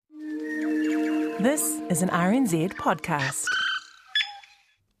This is an RNZ podcast.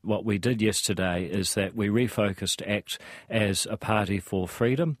 What we did yesterday is that we refocused ACT as a party for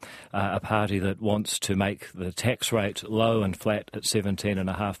freedom, a party that wants to make the tax rate low and flat at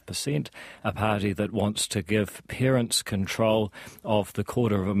 17.5%, a party that wants to give parents control of the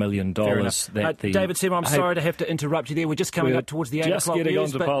 $250,000 that David Seymour, I'm sorry to have to interrupt you there. We're just coming up towards the 8 o'clock news. Just getting on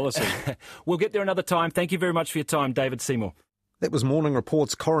to policy. We'll get there another time. Thank you very much for your time, David Seymour. That was Morning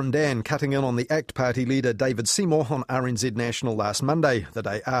Report's Corin Dan cutting in on the ACT Party leader David Seymour on RNZ National last Monday, the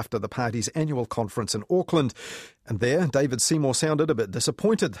day after the party's annual conference in Auckland. And there, David Seymour sounded a bit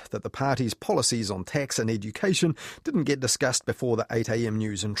disappointed that the party's policies on tax and education didn't get discussed before the 8am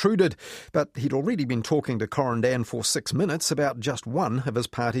news intruded. But he'd already been talking to Corin Dan for 6 minutes about just one of his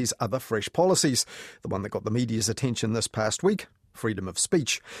party's other fresh policies, the one that got the media's attention this past week: freedom of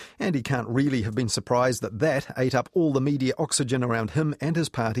speech. And he can't really have been surprised that ate up all the media oxygen around him and his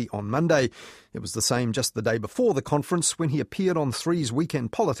party on Monday. It was the same just the day before the conference when he appeared on 3's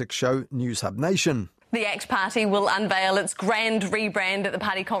weekend politics show News Hub Nation. The ACT Party will unveil its grand rebrand at the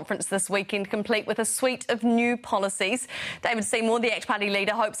party conference this weekend, complete with a suite of new policies. David Seymour, the ACT Party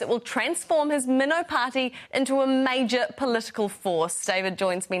leader, hopes it will transform his minnow party into a major political force. David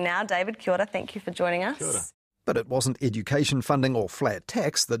joins me now. David, kia ora, thank you for joining us. Kia ora. But it wasn't education funding or flat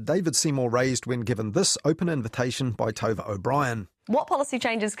tax that David Seymour raised when given this open invitation by Tova O'Brien. What policy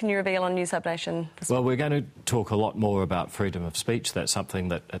changes can you reveal on News Hub Nation? Well, we're going to talk a lot more about freedom of speech. That's something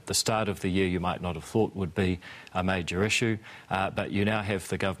that at the start of the year you might not have thought would be a major issue. But you now have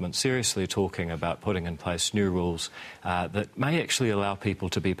the government seriously talking about putting in place new rules that may actually allow people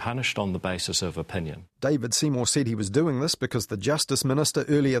to be punished on the basis of opinion. David Seymour said he was doing this because the Justice Minister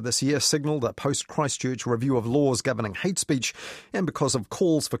earlier this year signalled a post-Christchurch review of laws governing hate speech, and because of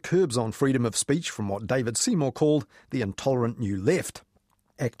calls for curbs on freedom of speech from what David Seymour called the intolerant new left.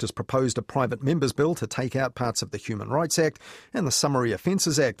 ACT has proposed a private members' bill to take out parts of the Human Rights Act and the Summary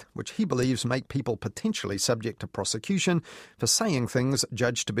Offences Act, which he believes make people potentially subject to prosecution for saying things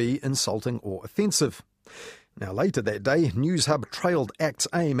judged to be insulting or offensive. Now, later that day, News Hub trailed ACT's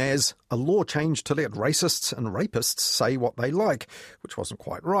aim as a law change to let racists and rapists say what they like, which wasn't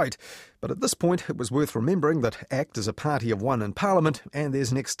quite right. But at this point, it was worth remembering that ACT is a party of one in Parliament, and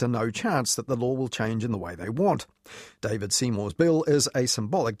there's next to no chance that the law will change in the way they want. David Seymour's bill is a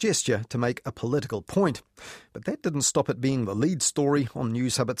symbolic gesture to make a political point. But that didn't stop it being the lead story on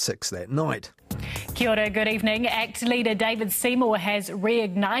News Hub at 6 that night. Kia ora, good evening. ACT leader David Seymour has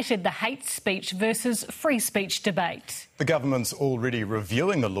reignited the hate speech versus free speech debate. The government's already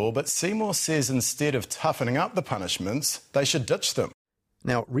reviewing the law, but Seymour says instead of toughening up the punishments, they should ditch them.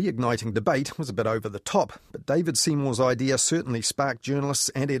 Now, reigniting debate was a bit over the top, but David Seymour's idea certainly sparked journalists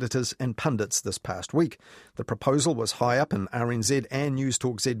and editors and pundits this past week. The proposal was high up in RNZ and News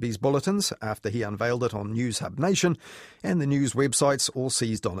Talk ZB's bulletins after he unveiled it on News Hub Nation, and the news websites all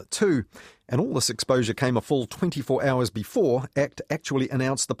seized on it too. And all this exposure came a full 24 hours before ACT actually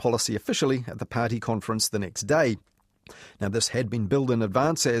announced the policy officially at the party conference the next day. Now, this had been billed in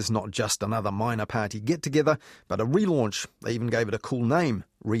advance as not just another minor party get-together, but a relaunch. They even gave it a cool name,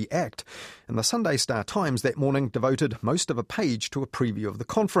 REACT. And the Sunday Star Times that morning devoted most of a page to a preview of the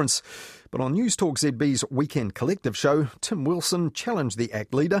conference. But on News Talk ZB's Weekend Collective show, Tim Wilson challenged the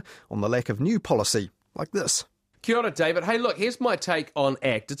ACT leader on the lack of new policy, like this. Kia ora, David. Hey, look, here's my take on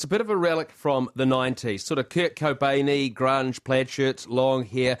ACT. It's a bit of a relic from the 90s, sort of Kurt Cobain-y, grunge, plaid shirts, long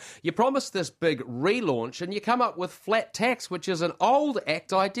hair. You promised this big relaunch and you come up with flat tax, which is an old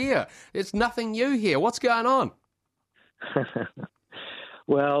ACT idea. There's nothing new here. What's going on?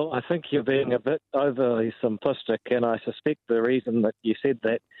 Well, I think you're being a bit overly simplistic, and I suspect the reason that you said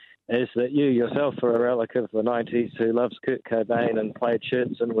that is that you yourself are a relic of the 90s who loves Kurt Cobain and plaid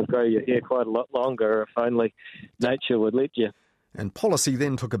shirts and would grow your hair quite a lot longer if only nature would let you. And policy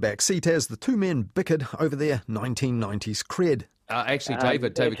then took a back seat as the two men bickered over their 1990s cred. Actually,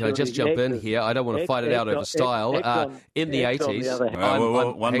 David, can I just jump in here? I don't want to fight it out over style. In the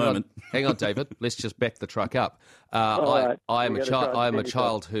 80s... One moment. Hang on, David. Let's just back the truck up. I am a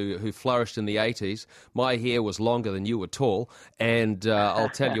child who flourished in the 80s. My hair was longer than you were tall. And I'll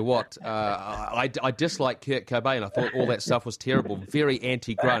tell you what, I dislike Kurt Cobain. I thought all that stuff was terrible. Very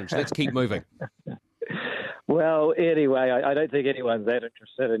anti-grunge. Let's keep moving. Well, anyway, I don't think anyone's that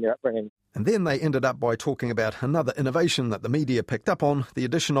interested in your upbringing. And then they ended up by talking about another innovation that the media picked up on, the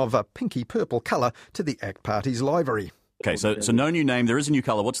addition of a pinky-purple colour to the ACT Party's livery. OK, so no new name. There is a new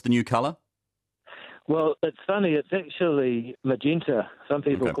colour. What's the new colour? Well, it's funny. It's actually magenta. Some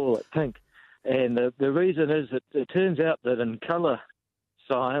people call it pink. And the reason is that it turns out that in colour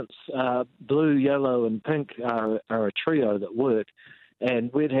science, blue, yellow and pink are a trio that work.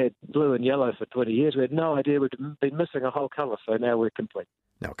 And we'd had blue and yellow for 20 years. We had no idea we'd been missing a whole colour, so now we're complete.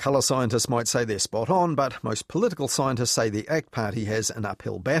 Now, colour scientists might say they're spot on, but most political scientists say the ACT Party has an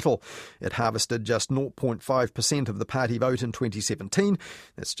uphill battle. It harvested just 0.5% of the party vote in 2017.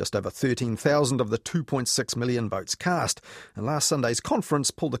 That's just over 13,000 of the 2.6 million votes cast. And last Sunday's conference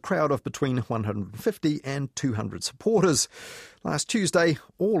pulled a crowd of between 150 and 200 supporters. Last Tuesday,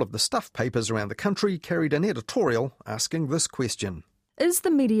 all of the Stuff papers around the country carried an editorial asking this question. Is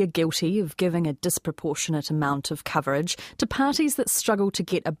the media guilty of giving a disproportionate amount of coverage to parties that struggle to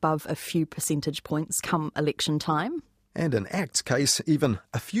get above a few percentage points come election time? And in ACT's case, even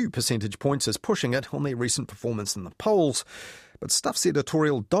a few percentage points is pushing it on their recent performance in the polls. But Stuff's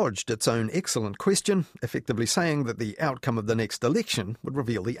editorial dodged its own excellent question, effectively saying that the outcome of the next election would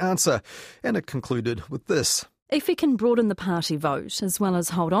reveal the answer. And it concluded with this. If he can broaden the party vote as well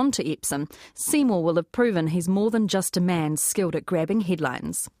as hold on to Epsom, Seymour will have proven he's more than just a man skilled at grabbing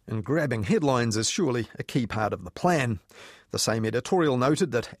headlines. And grabbing headlines is surely a key part of the plan. The same editorial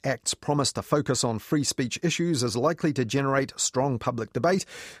noted that ACT's promise to focus on free speech issues is likely to generate strong public debate,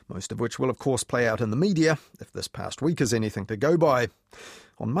 most of which will of course play out in the media, if this past week is anything to go by.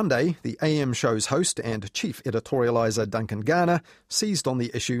 On Monday, the AM show's host and chief editorialiser Duncan Garner seized on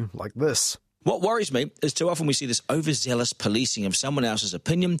the issue like this. What worries me is too often we see this overzealous policing of someone else's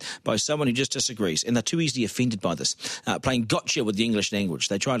opinion by someone who just disagrees, and they're too easily offended by this, playing gotcha with the English language.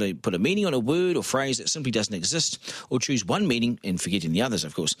 They try to put a meaning on a word or phrase that simply doesn't exist, or choose one meaning and forgetting the others,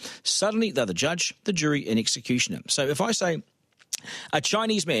 of course. Suddenly, they're the judge, the jury, and executioner. So if I say a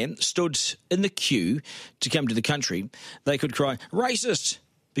Chinese man stood in the queue to come to the country, they could cry, racist,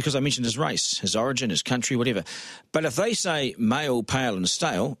 because I mentioned his race, his origin, his country, whatever. But if they say male, pale and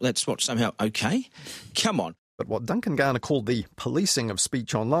stale, that's what, somehow okay? Come on. But what Duncan Garner called the policing of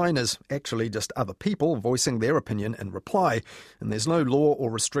speech online is actually just other people voicing their opinion in reply. And there's no law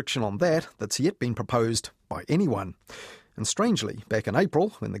or restriction on that that's yet been proposed by anyone. And strangely, back in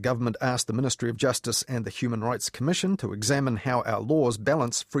April, when the government asked the Ministry of Justice and the Human Rights Commission to examine how our laws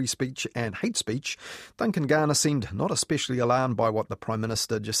balance free speech and hate speech, Duncan Garner seemed not especially alarmed by what the Prime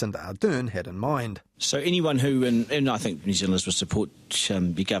Minister Jacinda Ardern had in mind. So anyone who, and I think New Zealanders will support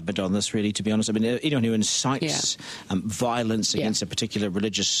the government on this, really, to be honest. I mean, anyone who incites violence against a particular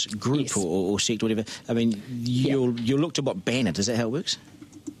religious group or sect or whatever, I mean, you'll look to what, ban it? Is that how it works?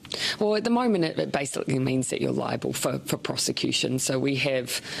 Well, at the moment, it basically means that you're liable for prosecution. So we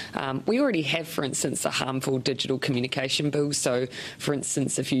already have, for instance, a harmful digital communication bill. So, for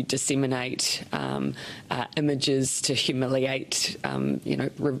instance, if you disseminate images to humiliate,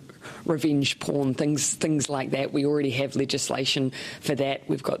 revenge porn, things like that, we already have legislation for that.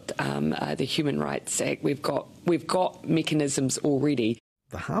 We've got the Human Rights Act. We've got mechanisms already.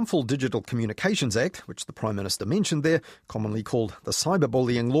 The Harmful Digital Communications Act, which the Prime Minister mentioned there, commonly called the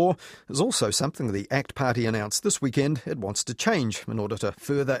cyberbullying law, is also something the ACT Party announced this weekend it wants to change in order to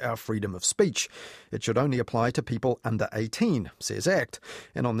further our freedom of speech. It should only apply to people under 18, says ACT.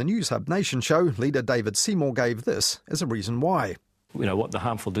 And on the News Hub Nation show, leader David Seymour gave this as a reason why. You know, what the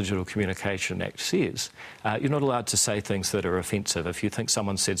Harmful Digital Communication Act says, you're not allowed to say things that are offensive. If you think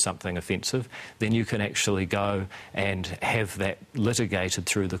someone said something offensive, then you can actually go and have that litigated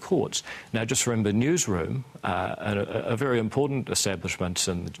through the courts. Now, just remember, Newsroom, a very important establishment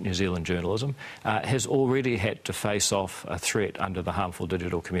in New Zealand journalism, has already had to face off a threat under the Harmful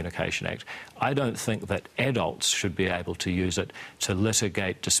Digital Communication Act. I don't think that adults should be able to use it to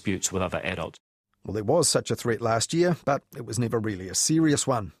litigate disputes with other adults. Well, there was such a threat last year, but it was never really a serious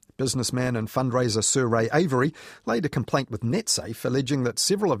one. Businessman and fundraiser Sir Ray Avery laid a complaint with NetSafe alleging that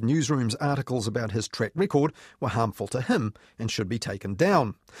several of Newsroom's articles about his track record were harmful to him and should be taken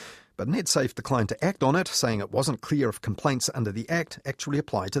down. But NetSafe declined to act on it, saying it wasn't clear if complaints under the Act actually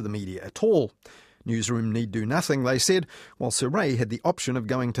apply to the media at all. Newsroom need do nothing, they said, while Sir Ray had the option of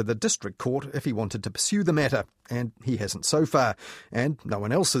going to the district court if he wanted to pursue the matter, and he hasn't so far. And no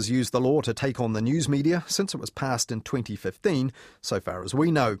one else has used the law to take on the news media since it was passed in 2015, so far as we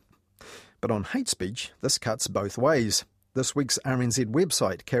know. But on hate speech, this cuts both ways. This week's RNZ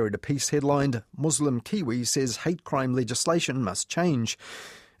website carried a piece headlined, Muslim Kiwi says hate crime legislation must change.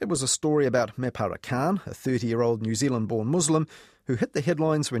 It was a story about Mepara Khan, a 30-year-old New Zealand-born Muslim, who hit the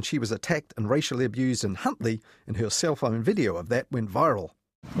headlines when she was attacked and racially abused in Huntly, and her cell phone video of that went viral.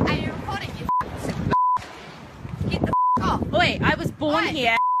 Are you recording? Get the off. Wait, I was born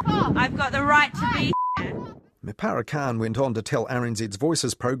here. I've got the right to be here. Me Para Khan went on to tell RNZ's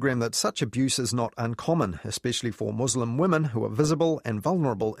Voices programme that such abuse is not uncommon, especially for Muslim women who are visible and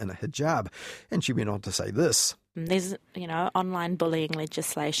vulnerable in a hijab. And she went on to say this. There's, online bullying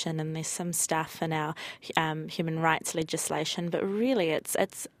legislation, and there's some stuff in our human rights legislation, but really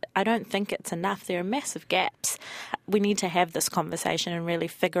I don't think it's enough. There are massive gaps. We need to have this conversation and really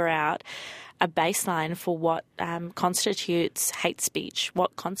figure out a baseline for what constitutes hate speech,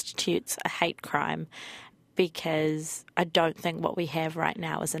 what constitutes a hate crime, because I don't think what we have right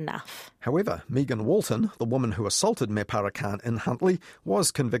now is enough. However, Megan Walton, the woman who assaulted Me Para Khan in Huntly,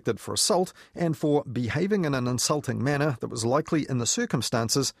 was convicted for assault and for behaving in an insulting manner that was likely in the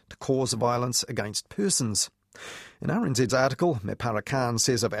circumstances to cause violence against persons. In RNZ's article, Me Para Khan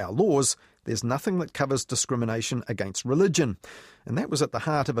says of our laws, there's nothing that covers discrimination against religion. And that was at the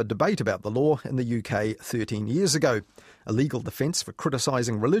heart of a debate about the law in the UK 13 years ago. A legal defence for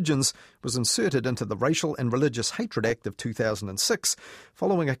criticising religions was inserted into the Racial and Religious Hatred Act of 2006,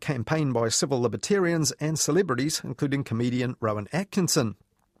 following a campaign by civil libertarians and celebrities, including comedian Rowan Atkinson.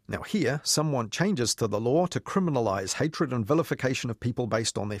 Now here, some want changes to the law to criminalise hatred and vilification of people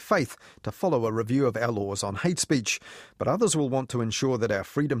based on their faith, to follow a review of our laws on hate speech. But others will want to ensure that our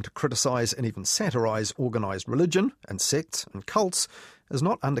freedom to criticise and even satirise organised religion and sects and cults is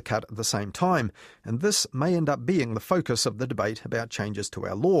not undercut at the same time, and this may end up being the focus of the debate about changes to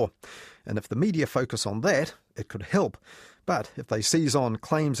our law. And if the media focus on that, it could help. But if they seize on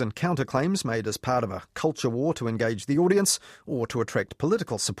claims and counterclaims made as part of a culture war to engage the audience or to attract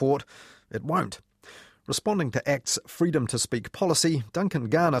political support, it won't. Responding to ACT's freedom to speak policy, Duncan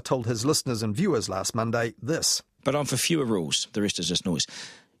Garner told his listeners and viewers last Monday this. But I'm for fewer rules. The rest is just noise.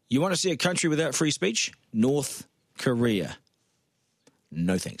 You want to see a country without free speech? North Korea.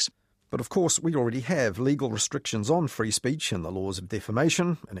 No thanks. But of course, we already have legal restrictions on free speech in the laws of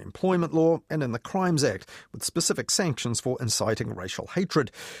defamation, in employment law, and in the Crimes Act, with specific sanctions for inciting racial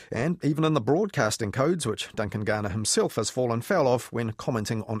hatred, and even in the broadcasting codes, which Duncan Garner himself has fallen foul of when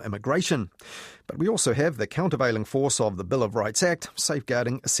commenting on immigration. But we also have the countervailing force of the Bill of Rights Act,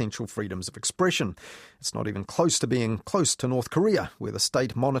 safeguarding essential freedoms of expression. It's not even close to being close to North Korea, where the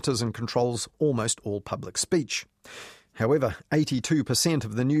state monitors and controls almost all public speech. However, 82%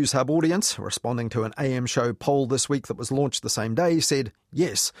 of the News Hub audience, responding to an AM show poll this week that was launched the same day, said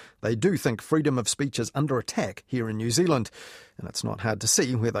yes, they do think freedom of speech is under attack here in New Zealand. And it's not hard to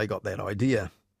see where they got that idea.